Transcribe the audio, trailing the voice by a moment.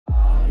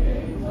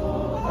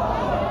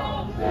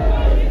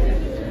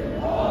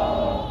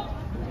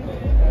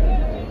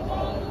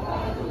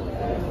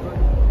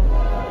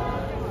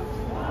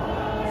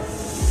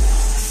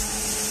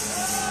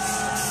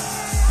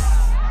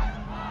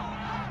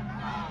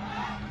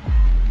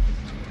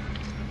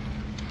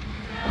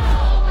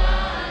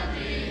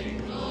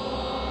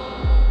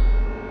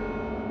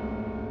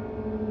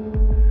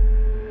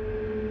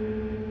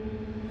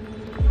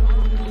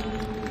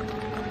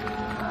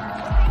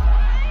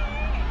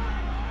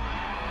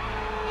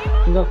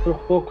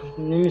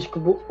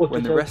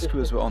When the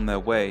rescuers were on their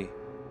way,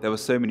 there were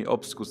so many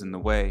obstacles in the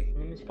way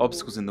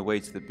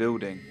to the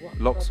building,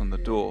 locks on the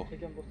door.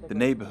 The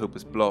neighborhood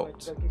was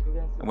blocked.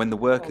 And when the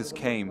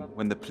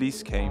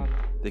police came,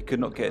 they could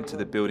not get into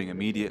the building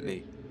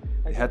immediately.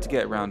 They had to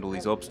get around all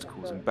these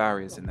obstacles and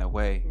barriers in their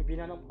way.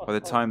 By the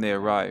time they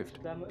arrived,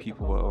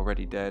 people were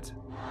already dead.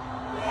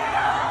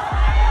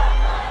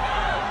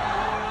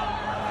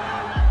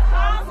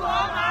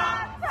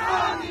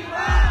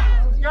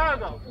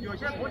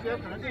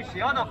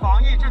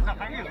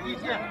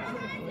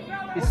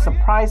 It's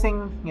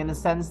surprising in the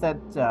sense that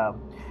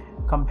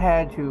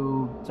compared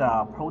to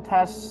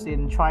protests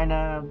in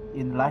China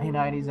in the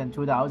 1990s and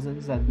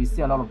 2000s, and we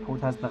see a lot of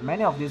protests, but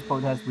many of these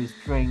protests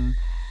restrain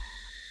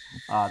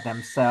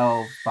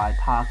themselves by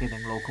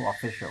targeting local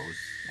officials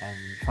and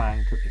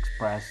trying to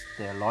express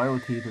their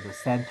loyalty to the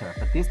center.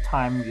 But this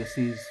time you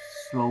see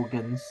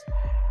slogans,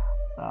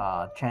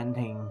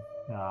 chanting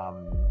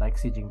like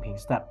Xi Jinping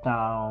step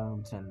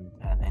down,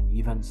 and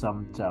even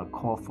some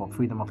call for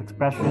freedom of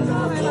expression.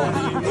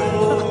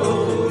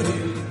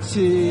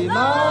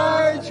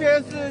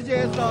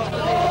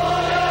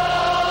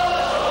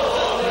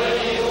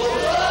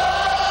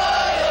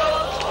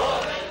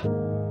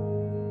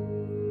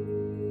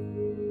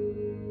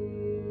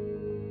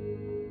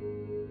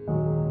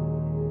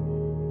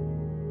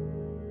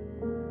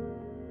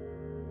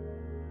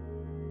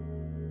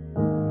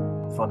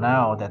 For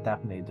now, that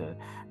definitely the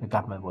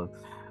government will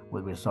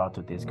resort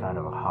to this kind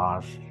of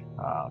harsh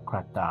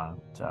crackdown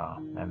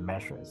and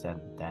measures, and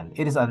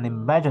it is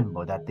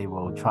unimaginable that they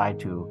will try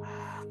to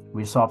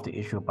resolve the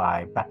issue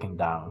by backing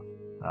down,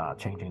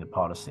 changing the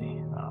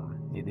policy.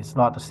 It is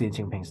not the Xi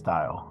Jinping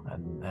style,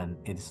 and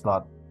it is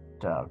not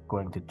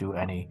going to do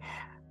any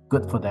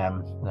good for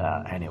them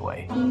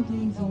anyway.